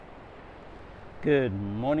Good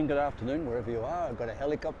morning, good afternoon, wherever you are. I've got a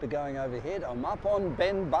helicopter going overhead. I'm up on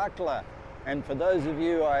Ben Buckler. And for those of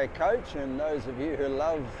you I coach and those of you who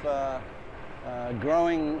love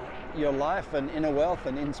growing your life and inner wealth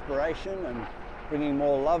and inspiration and bringing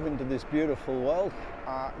more love into this beautiful world,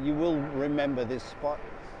 you will remember this spot.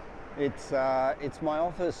 It's my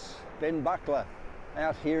office, Ben Buckler,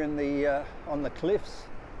 out here in the on the cliffs,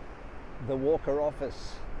 the Walker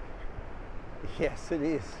office. Yes, it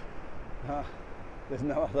is. There's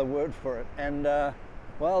no other word for it. And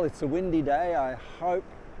well, it's a windy day. I hope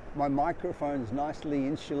my microphone's nicely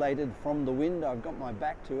insulated from the wind. I've got my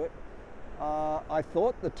back to it. I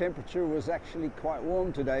thought the temperature was actually quite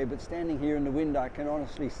warm today, but standing here in the wind, I can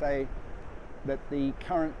honestly say that the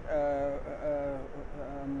current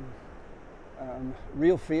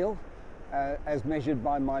real feel, as measured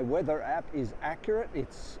by my weather app, is accurate.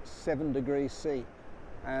 It's 7 degrees C.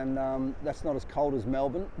 And that's not as cold as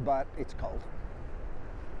Melbourne, but it's cold.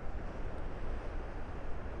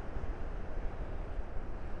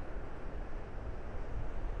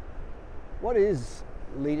 What is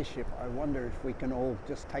leadership? I wonder if we can all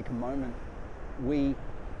just take a moment.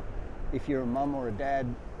 If you're a mum or a dad,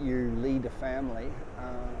 you lead a family.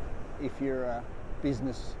 If you're a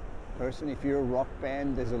business person, if you're a rock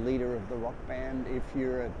band, there's a leader of the rock band. If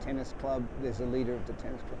you're a tennis club, there's a leader of the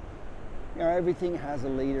tennis club. You know, everything has a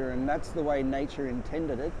leader, and that's the way nature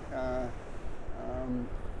intended it.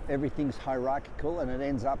 Everything's hierarchical, and it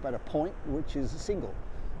ends up at a point which is a single,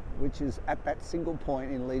 which is at that single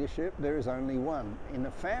point in leadership, there is only one. In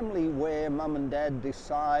a family where mum and dad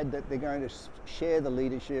decide that they're going to share the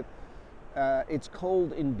leadership, it's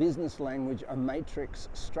called in business language a matrix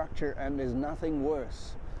structure, and there's nothing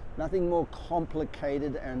worse, nothing more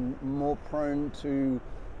complicated and more prone to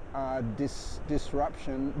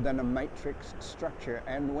disruption than a matrix structure.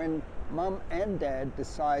 And when mum and dad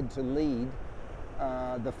decide to lead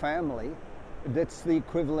the family, that's the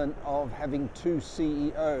equivalent of having two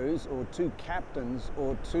CEOs or two captains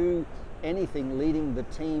or two anything leading the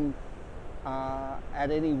team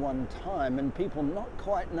at any one time, and people not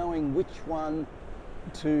quite knowing which one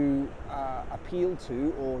to appeal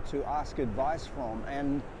to or to ask advice from.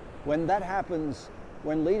 And when that happens,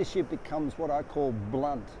 when leadership becomes what I call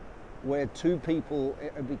blunt, where two people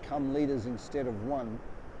become leaders instead of one,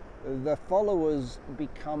 the followers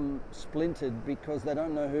become splintered because they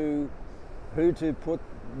don't know who to put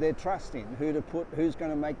their trust in, who's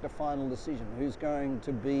going to make the final decision, who's going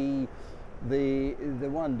to be the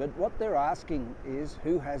one. But what they're asking is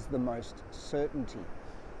who has the most certainty.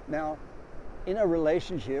 Now, in a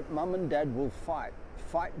relationship, mum and dad will fight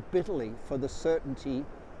bitterly for the certainty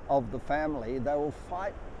of the family. They will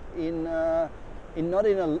fight in not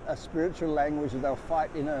in a spiritual language, they'll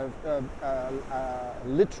fight in a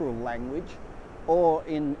literal language or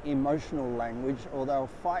in emotional language, or they'll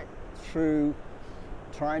fight through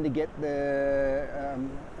trying to get their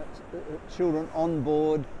children on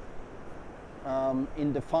board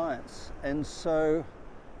in defiance. And so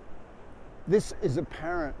this is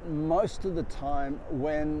apparent most of the time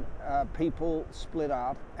when people split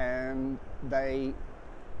up and they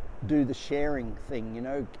do the sharing thing, you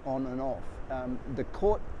know, on and off. The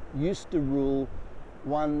court used to rule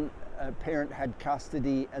one parent had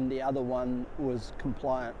custody and the other one was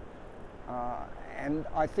compliant. And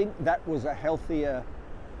I think that was a healthier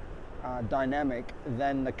dynamic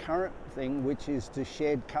than the current thing, which is to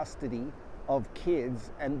shared custody of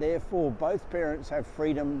kids, and therefore both parents have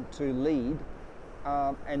freedom to lead,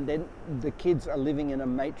 and then the kids are living in a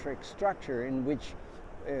matrix structure in which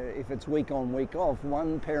if it's week on, week off,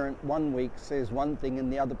 one parent 1 week says one thing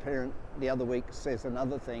and the other parent the other week says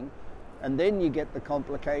another thing. And then you get the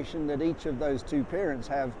complication that each of those two parents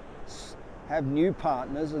have new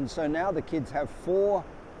partners, and so now the kids have 4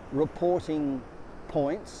 reporting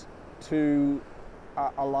points to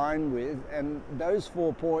align with, and those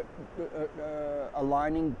 4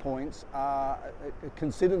 aligning points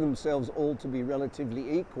consider themselves all to be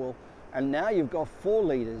relatively equal. And now you've got 4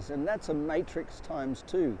 leaders, and that's a matrix times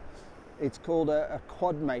 2. It's called a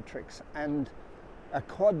quad matrix, and a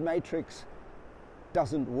quad matrix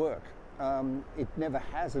doesn't work. It never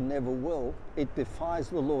has and never will. It defies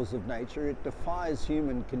the laws of nature. It defies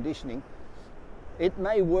human conditioning. It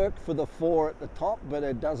may work for the 4 at the top, but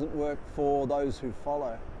it doesn't work for those who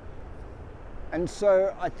follow. And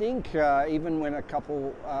so I think even when a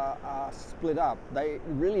couple are split up, they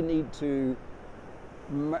really need to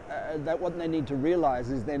what they need to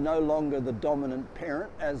realize is they're no longer the dominant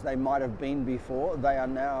parent as they might have been before. They are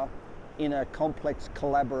now in a complex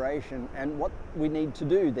collaboration, and what we need to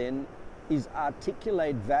do then is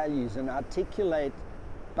articulate values and articulate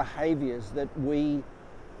behaviors that we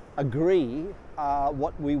agree are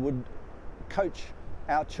what we would coach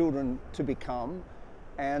our children to become,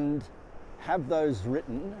 and have those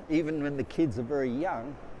written even when the kids are very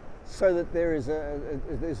young, so that there's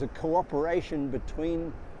a cooperation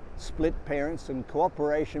between split parents and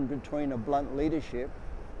cooperation between a blunt leadership,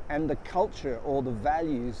 and the culture or the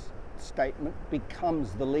values statement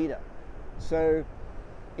becomes the leader. So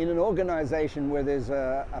in an organization where there's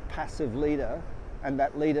a passive leader, and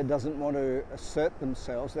that leader doesn't want to assert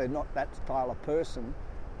themselves, they're not that style of person,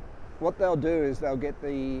 what they'll do is they'll get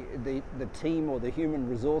the team or the human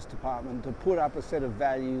resource department to put up a set of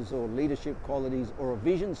values or leadership qualities or a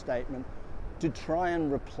vision statement to try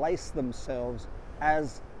and replace themselves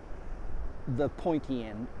as the pointy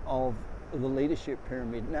end of the leadership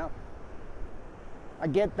pyramid. Now, I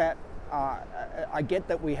get that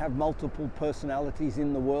we have multiple personalities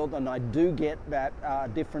in the world, and I do get that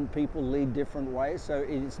different people lead different ways, so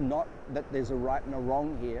it is not that there's a right and a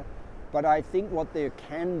wrong here. But I think what there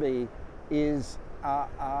can be is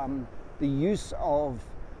the use of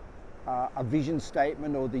a vision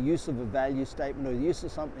statement, or the use of a value statement, or the use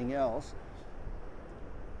of something else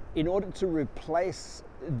in order to replace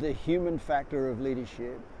the human factor of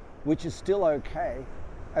leadership, which is still okay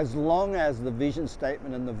as long as the vision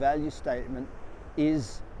statement and the value statement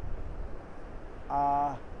is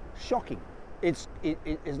shocking. As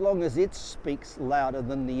long as it speaks louder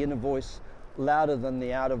than the inner voice, louder than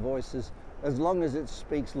the outer voices, as long as it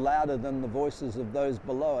speaks louder than the voices of those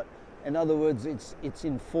below it. In other words, it's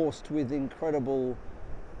enforced with incredible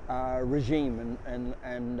regime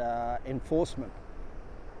and enforcement.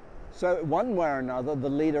 So one way or another, the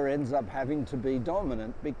leader ends up having to be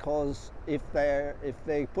dominant, because if they're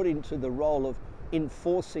put into the role of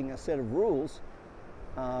enforcing a set of rules,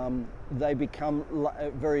 they become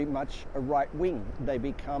very much a right wing. They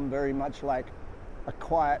become very much like a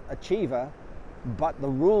quiet achiever, but the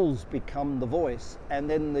rules become the voice, and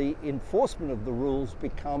then the enforcement of the rules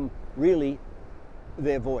become really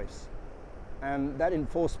their voice. And that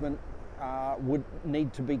enforcement would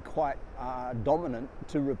need to be quite dominant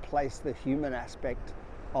to replace the human aspect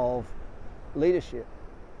of leadership.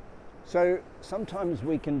 So sometimes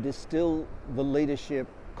we can distill the leadership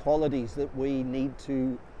qualities that we need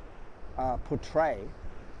to portray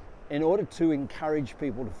in order to encourage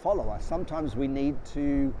people to follow us. Sometimes we need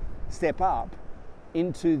to step up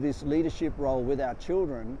into this leadership role with our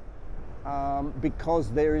children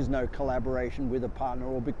because there is no collaboration with a partner,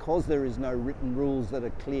 or because there is no written rules that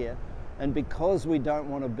are clear, and because we don't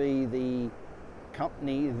want to be the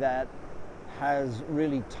company that has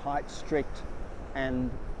really tight, strict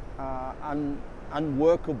and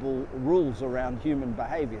unworkable rules around human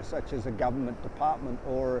behavior, such as a government department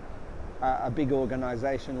or a big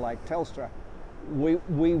organization like Telstra.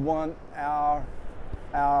 We want our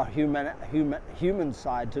human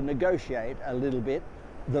side to negotiate a little bit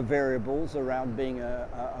the variables around being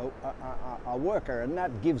a worker, and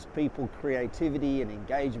that gives people creativity and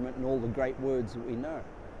engagement and all the great words that we know.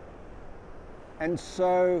 And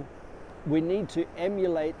so we need to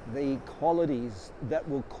emulate the qualities that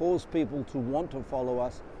will cause people to want to follow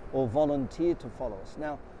us or volunteer to follow us.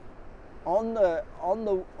 Now, on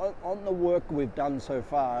the work we've done so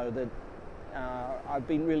far, that I've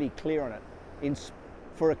been really clear on it.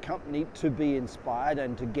 For a company to be inspired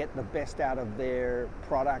and to get the best out of their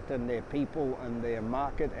product and their people and their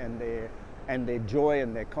market and their joy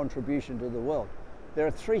and their contribution to the world, there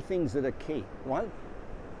are three things that are key. One,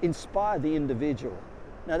 inspire the individual.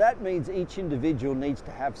 Now that means each individual needs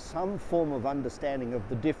to have some form of understanding of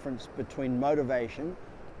the difference between motivation,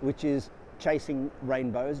 which is chasing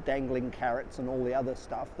rainbows, dangling carrots and all the other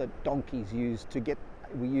stuff that donkeys use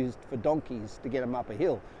we used for donkeys to get them up a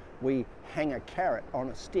hill. We hang a carrot on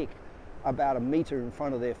a stick about 1 meter in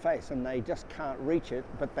front of their face, and they just can't reach it,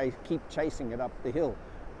 but they keep chasing it up the hill.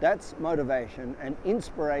 That's motivation. And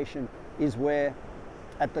inspiration is where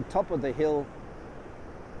at the top of the hill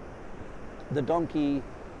the donkey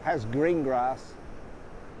has green grass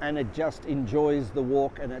and it just enjoys the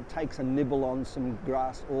walk, and it takes a nibble on some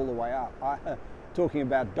grass all the way up. Talking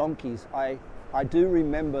about donkeys, I do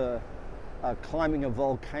remember climbing a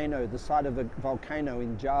volcano, the side of a volcano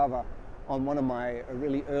in Java, on one of my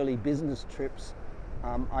really early business trips.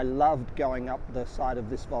 I loved going up the side of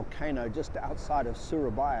this volcano just outside of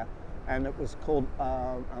Surabaya, and it was called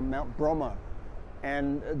Mount Bromo.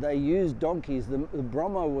 And they used donkeys. The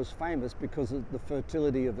Bromo was famous because of the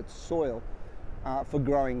fertility of its soil for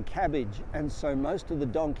growing cabbage, and so most of the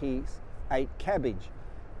donkeys ate cabbage.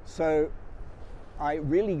 So I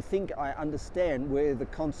really think I understand where the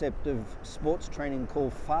concept of sports training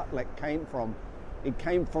called fartlek came from. It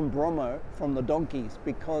came from Bromo, from the donkeys,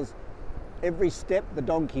 because every step the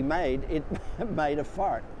donkey made, it made a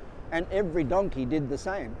fart. And every donkey did the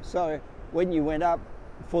same. So when you went up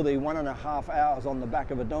for the 1.5 hours on the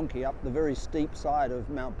back of a donkey up the very steep side of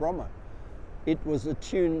Mount Bromo, it was a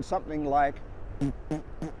tune something like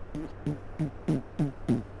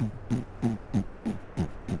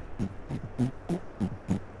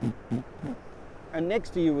and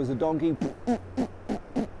next to you was a donkey,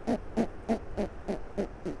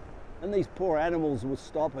 and these poor animals would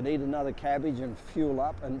stop and eat another cabbage and fuel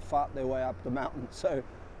up and fart their way up the mountain. So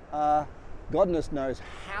goodness knows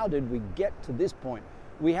how did we get to this point.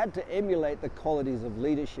 We had to emulate the qualities of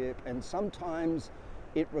leadership, and sometimes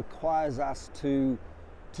it requires us to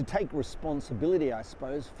take responsibility, I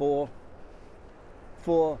suppose, for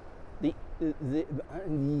the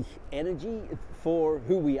energy, for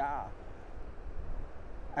who we are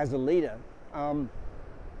as a leader. And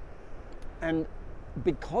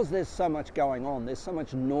because there's so much going on, there's so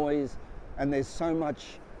much noise, and there's so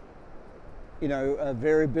much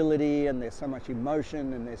variability, and there's so much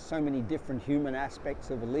emotion, and there's so many different human aspects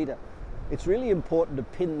of a leader, it's really important to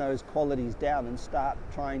pin those qualities down and start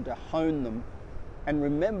trying to hone them, and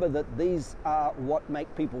remember that these are what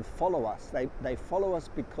make people follow us. They follow us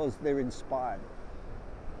because they're inspired.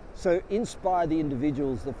 So inspire the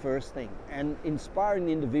individual is the first thing, and inspiring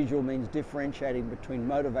the individual means differentiating between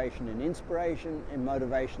motivation and inspiration, and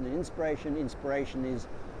motivation and inspiration. Inspiration is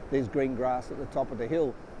there's green grass at the top of the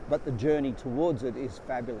hill, but the journey towards it is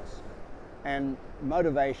fabulous. And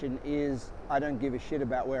motivation is, I don't give a shit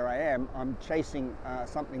about where I am, I'm chasing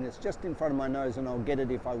something that's just in front of my nose, and I'll get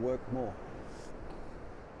it if I work more.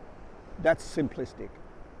 That's simplistic.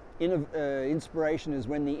 Inspiration is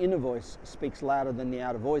when the inner voice speaks louder than the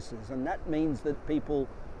outer voices, and that means that people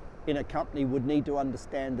in a company would need to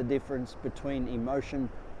understand the difference between emotion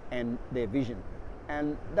and their vision.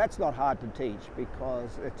 And that's not hard to teach,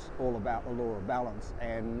 because it's all about the law of balance,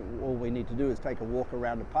 and all we need to do is take a walk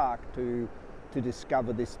around a park to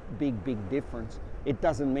discover this big difference. It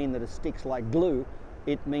doesn't mean that it sticks like glue,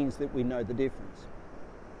 it means that we know the difference.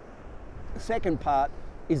 The second part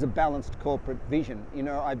is a balanced corporate vision.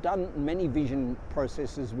 I've done many vision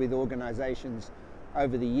processes with organizations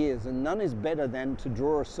over the years, and none is better than to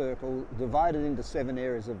draw a circle, divide it into 7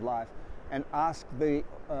 areas of life, and ask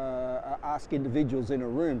individuals in a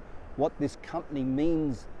room what this company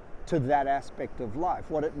means to that aspect of life,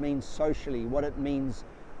 what it means socially, what it means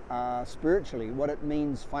spiritually, what it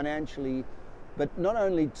means financially, but not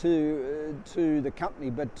only to the company,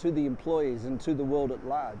 but to the employees and to the world at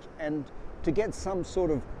large, and to get some sort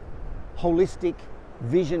of holistic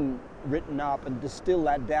vision written up and distill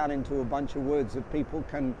that down into a bunch of words that people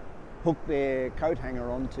can hook their coat hanger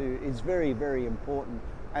onto is very, very important.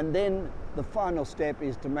 And then the final step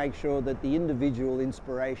is to make sure that the individual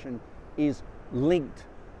inspiration is linked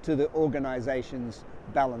to the organization's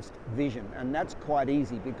balanced vision. And that's quite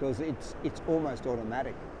easy because it's almost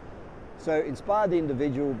automatic. So inspire the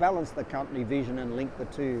individual, balance the company vision, and link the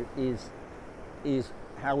two is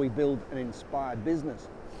how we build an inspired business.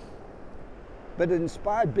 But an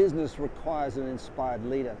inspired business requires an inspired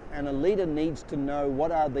leader, and a leader needs to know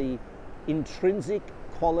what are the intrinsic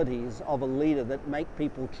qualities of a leader that make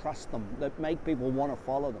people trust them, that make people want to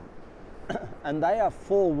follow them. And they are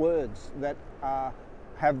 4 words that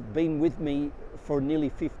have been with me for nearly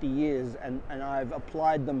 50 years, and I've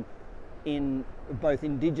applied them in both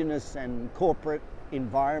indigenous and corporate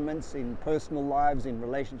environments, in personal lives, in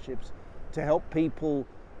relationships, to help people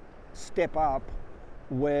step up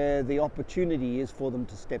where the opportunity is for them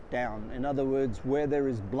to step down. In other words, where there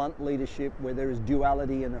is blunt leadership, where there is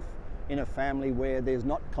duality in a family, where there's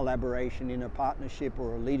not collaboration in a partnership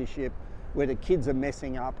or a leadership, where the kids are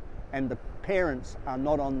messing up and the parents are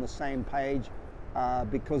not on the same page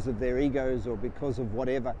because of their egos or because of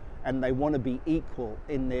whatever, and they want to be equal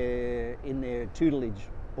in their tutelage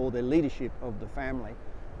or their leadership of the family.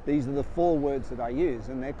 These are the 4 words that I use,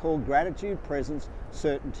 and they're called gratitude, presence,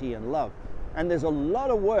 certainty, and love. And there's a lot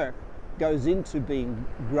of work goes into being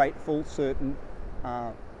grateful, certain,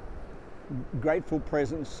 grateful,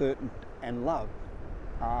 present, certain, and love.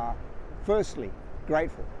 Firstly,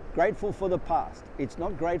 grateful. Grateful for the past. It's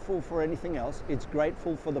not grateful for anything else. It's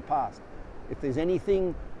grateful for the past. If there's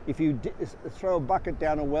anything, if you throw a bucket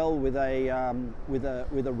down a well with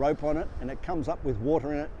a rope on it, and it comes up with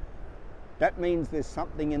water in it, that means there's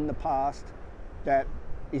something in the past that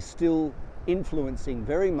is still influencing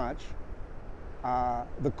very much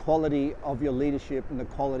the quality of your leadership and the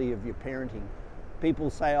quality of your parenting. People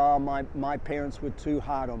say, oh, my parents were too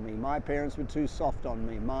hard on me, my parents were too soft on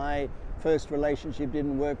me, my first relationship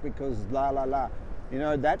didn't work because la la la.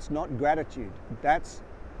 That's not gratitude. That's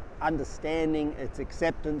understanding, it's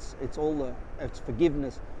acceptance, it's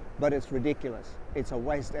forgiveness, but it's ridiculous. It's a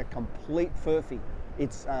waste, a complete furphy.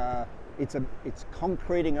 It's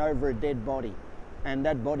concreting over a dead body, and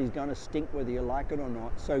that body's going to stink whether you like it or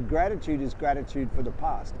not. So gratitude is gratitude for the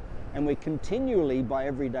past, and we're continually, by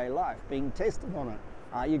everyday life, being tested on it.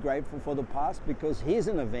 Are you grateful for the past? Because here's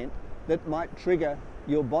an event that might trigger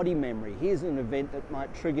your body memory. Here's an event that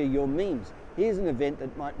might trigger your memes. Here's an event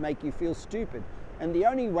that might make you feel stupid. And the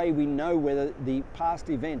only way we know whether the past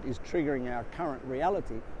event is triggering our current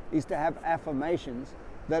reality is to have affirmations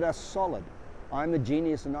that are solid. I'm a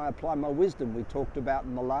genius and I apply my wisdom, we talked about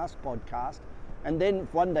in the last podcast. And then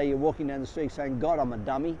one day you're walking down the street saying, God, I'm a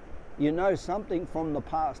dummy. You know something from the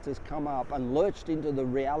past has come up and lurched into the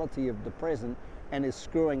reality of the present and is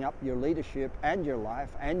screwing up your leadership and your life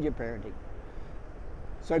and your parenting.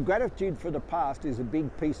 So gratitude for the past is a big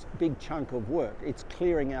chunk of work. It's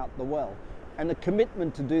clearing out the well. And the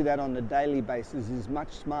commitment to do that on a daily basis is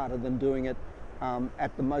much smarter than doing it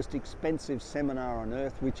at the most expensive seminar on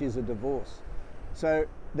earth, which is a divorce. So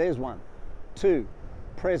there's one. 2,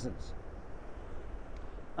 presence.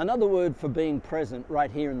 Another word for being present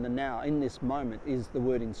right here in the now, in this moment, is the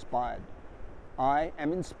word inspired. I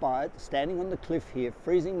am inspired, standing on the cliff here,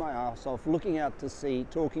 freezing my ass off, looking out to sea,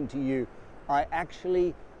 talking to you. I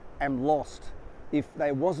actually am lost. If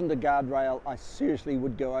there wasn't a guardrail, I seriously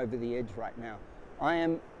would go over the edge right now. I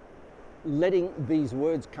am letting these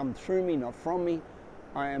words come through me, not from me.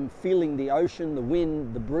 I am feeling the ocean, the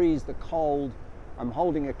wind, the breeze, the cold. I'm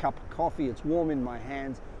holding a cup of coffee, it's warm in my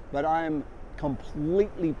hands, but I am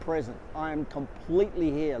completely present. I am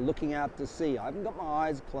completely here, looking out to sea. I haven't got my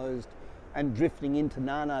eyes closed and drifting into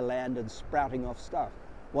Nana land and sprouting off stuff.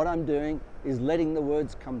 What I'm doing is letting the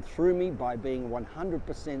words come through me by being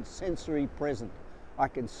 100% sensory present. I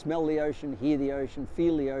can smell the ocean, hear the ocean,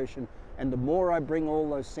 feel the ocean, and the more I bring all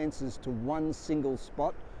those senses to one single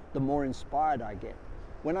spot, the more inspired I get.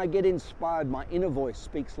 When I get inspired, my inner voice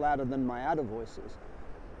speaks louder than my outer voices.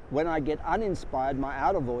 When I get uninspired, my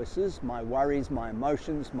outer voices, my worries, my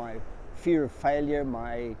emotions, my fear of failure,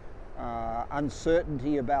 my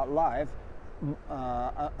uncertainty about life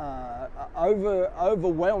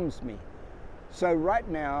overwhelms me. So right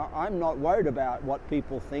now, I'm not worried about what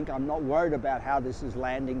people think. I'm not worried about how this is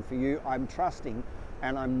landing for you. I'm trusting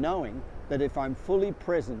and I'm knowing that if I'm fully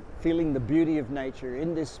present, feeling the beauty of nature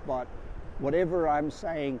in this spot, whatever I'm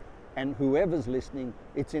saying and whoever's listening,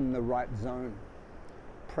 it's in the right zone.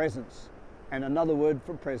 Presence. And another word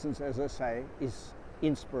for presence, as I say, is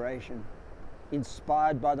inspiration.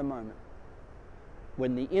 Inspired by the moment.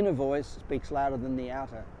 When the inner voice speaks louder than the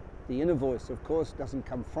outer, the inner voice, of course, doesn't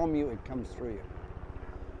come from you, it comes through you.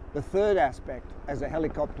 The third aspect, as a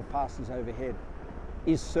helicopter passes overhead,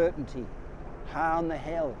 is certainty. How in the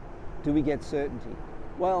hell do we get certainty?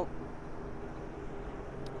 Well,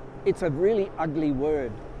 it's a really ugly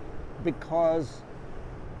word because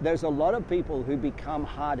there's a lot of people who become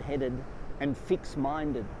hard-headed and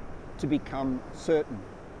fixed-minded to become certain.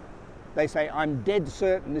 They say, I'm dead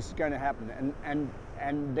certain this is going to happen.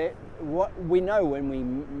 And what we know when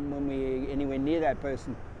we're anywhere near that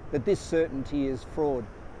person, that this certainty is fraud.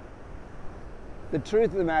 The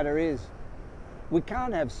truth of the matter is, we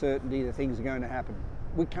can't have certainty that things are going to happen.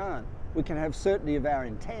 We can't. We can have certainty of our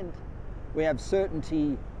intent. We have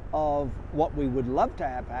certainty of what we would love to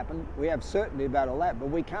have happen. We have certainty about all that, but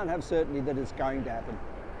we can't have certainty that it's going to happen.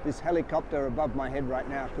 This helicopter above my head right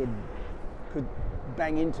now could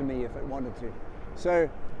bang into me if it wanted to. So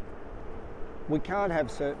we can't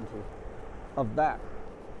have certainty of that,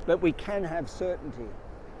 but we can have certainty.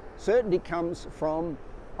 Certainty comes from,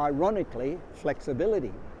 ironically,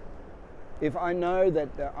 flexibility. If I know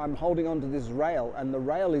that I'm holding onto this rail and the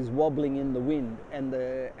rail is wobbling in the wind and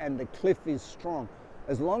the cliff is strong,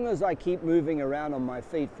 as long as I keep moving around on my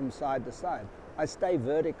feet from side to side, I stay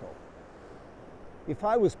vertical. If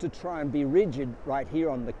I was to try and be rigid right here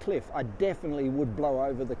on the cliff, I definitely would blow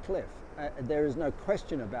over the cliff. There is no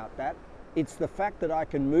question about that. It's the fact that I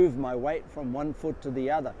can move my weight from one foot to the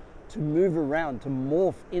other, to move around, to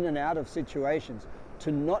morph in and out of situations,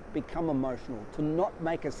 to not become emotional, to not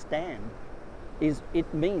make a stand,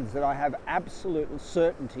 it means that I have absolute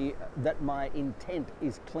certainty that my intent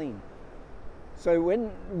is clean. So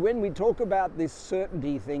when we talk about this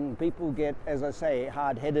certainty thing, people get, as I say,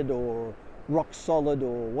 hard-headed or rock solid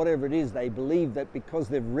or whatever it is. They believe that because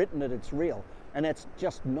they've written it, it's real. And that's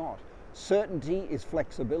just not. Certainty is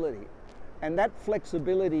flexibility. And that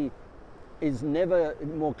flexibility is never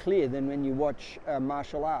more clear than when you watch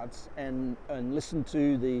martial arts and listen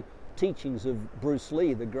to the teachings of Bruce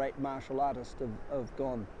Lee, the great martial artist of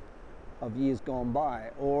gone. of years gone by,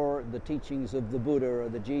 or the teachings of the Buddha or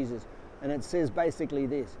the Jesus. And it says basically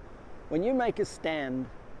this: when you make a stand,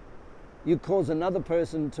 you cause another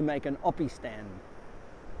person to make an oppie stand.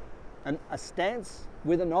 And a stance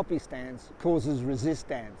with an oppie stance causes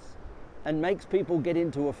resistance and makes people get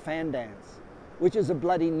into a fan dance, which is a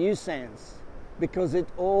bloody nuisance, because it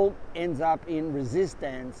all ends up in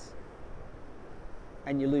resistance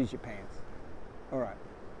and you lose your pants. All right,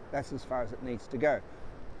 that's as far as it needs to go.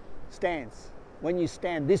 Stance. When you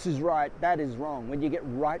stand, this is right, that is wrong. When you get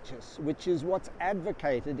righteous, which is what's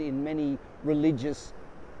advocated in many religious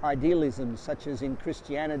idealisms, such as in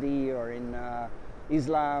Christianity or in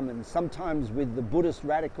Islam, and sometimes with the Buddhist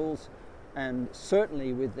radicals, and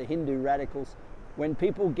certainly with the Hindu radicals. When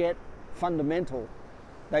people get fundamental,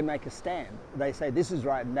 they make a stand. They say this is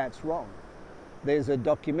right and that's wrong. There's a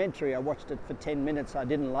documentary, I watched it for 10 minutes, I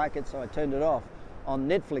didn't like it, so I turned it off, on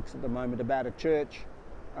Netflix at the moment, about a church.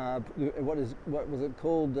 What was it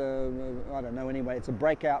called? I don't know. Anyway, it's a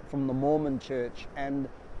breakout from the Mormon church, and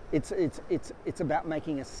it's about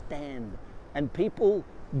making a stand. And people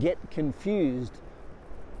get confused.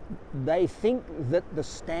 They think that the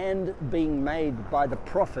stand being made by the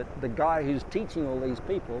prophet, the guy who's teaching all these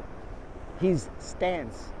people, his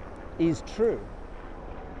stance is true,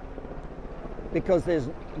 because there's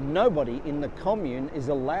nobody in the commune is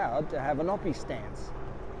allowed to have an oppie stance.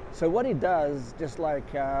 So what he does, just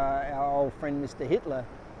like our old friend Mr. Hitler,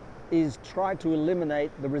 is try to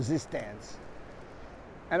eliminate the resistance.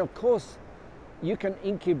 And of course, you can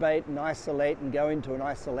incubate and isolate and go into an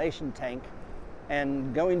isolation tank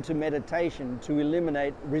and go into meditation to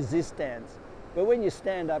eliminate resistance. But when you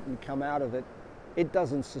stand up and come out of it, it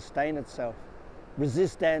doesn't sustain itself.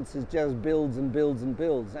 Resistance is just builds and builds and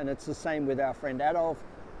builds. And it's the same with our friend Adolf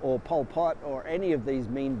or Pol Pot or any of these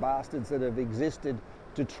mean bastards that have existed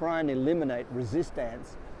to try and eliminate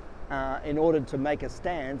resistance in order to make a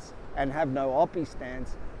stance and have no oppie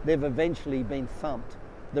stance. They've eventually been thumped.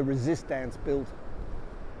 The resistance built.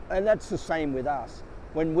 And that's the same with us.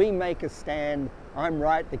 When we make a stand, I'm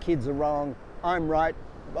right, the kids are wrong, I'm right,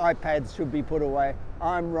 iPads should be put away,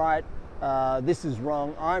 I'm right, this is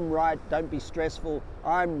wrong, I'm right, don't be stressful,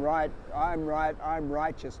 I'm right, I'm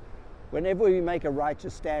righteous. Whenever we make a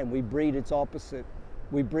righteous stand, we breed its opposite.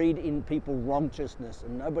 We breed in people wrongtiousness,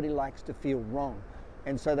 and nobody likes to feel wrong.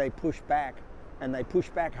 And so they push back, and they push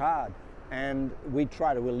back hard. And we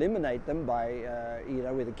try to eliminate them by,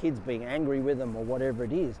 with the kids being angry with them or whatever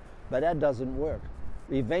it is. But that doesn't work.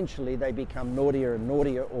 Eventually they become naughtier and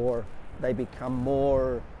naughtier, or they become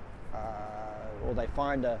more, or they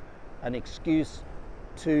find an excuse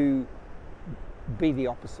to be the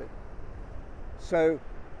opposite. So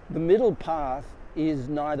the middle path is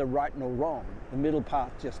neither right nor wrong. The middle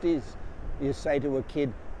path just is. You say to a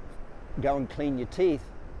kid, go and clean your teeth.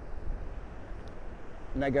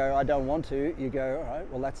 And they go, I don't want to. You go, all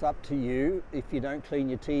right, well, that's up to you. If you don't clean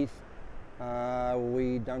your teeth,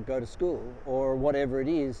 we don't go to school, or whatever it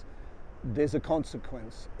is. There's a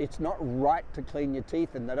consequence. It's not right to clean your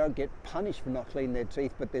teeth, and they don't get punished for not cleaning their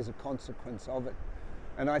teeth, but there's a consequence of it.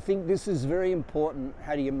 And I think this is very important.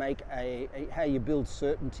 How do you make how you build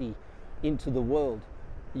certainty into the world?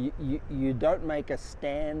 You don't make a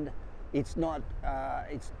stand. It's not.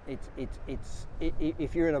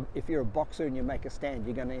 If you're a boxer and you make a stand,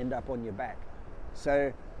 you're going to end up on your back.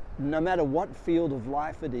 So, no matter what field of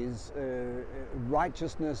life it is,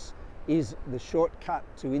 righteousness is the shortcut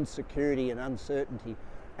to insecurity and uncertainty.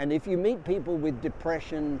 And if you meet people with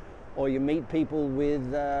depression, or you meet people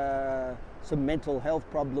with some mental health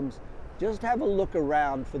problems, just have a look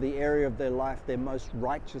around for the area of their life they're most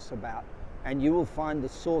righteous about, and you will find the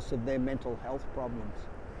source of their mental health problems.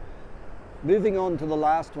 Moving on to the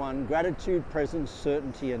last one, gratitude, presence,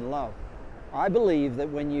 certainty, and love. I believe that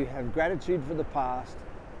when you have gratitude for the past,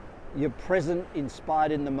 you're present,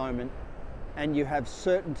 inspired in the moment, and you have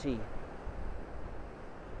certainty,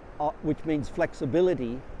 which means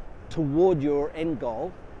flexibility toward your end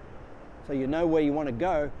goal. So you know where you want to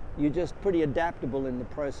go, you're just pretty adaptable in the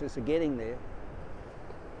process of getting there.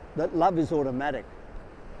 That love is automatic,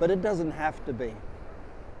 but it doesn't have to be.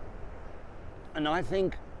 And I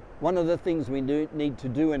think one of the things we need to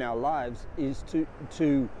do in our lives is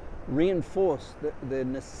to reinforce the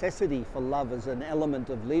necessity for love as an element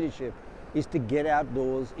of leadership, is to get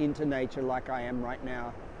outdoors into nature like I am right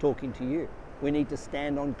now talking to you. We need to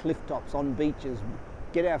stand on cliff tops, on beaches,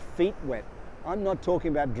 get our feet wet. I'm not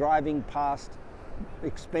talking about driving past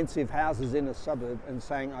expensive houses in a suburb and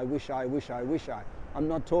saying, I wish I. I'm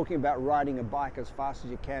not talking about riding a bike as fast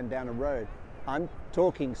as you can down a road. I'm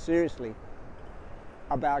talking seriously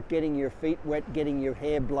about getting your feet wet, getting your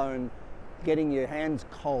hair blown, getting your hands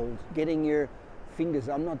cold, getting your fingers.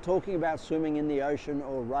 I'm not talking about swimming in the ocean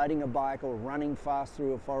or riding a bike or running fast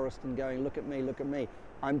through a forest and going, look at me, look at me.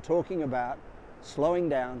 I'm talking about slowing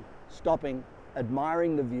down, stopping,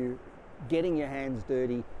 admiring the view, getting your hands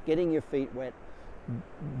dirty, getting your feet wet,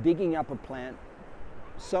 digging up a plant,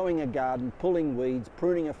 sowing a garden, pulling weeds,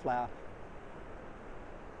 pruning a flower,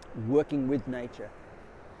 working with nature.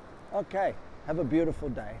 Okay, have a beautiful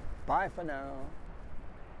day. Bye for now.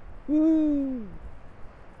 Woo!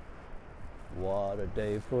 What a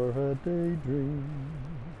day for a daydream.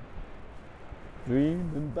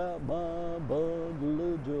 Dreaming about my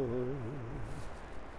bundle of joy.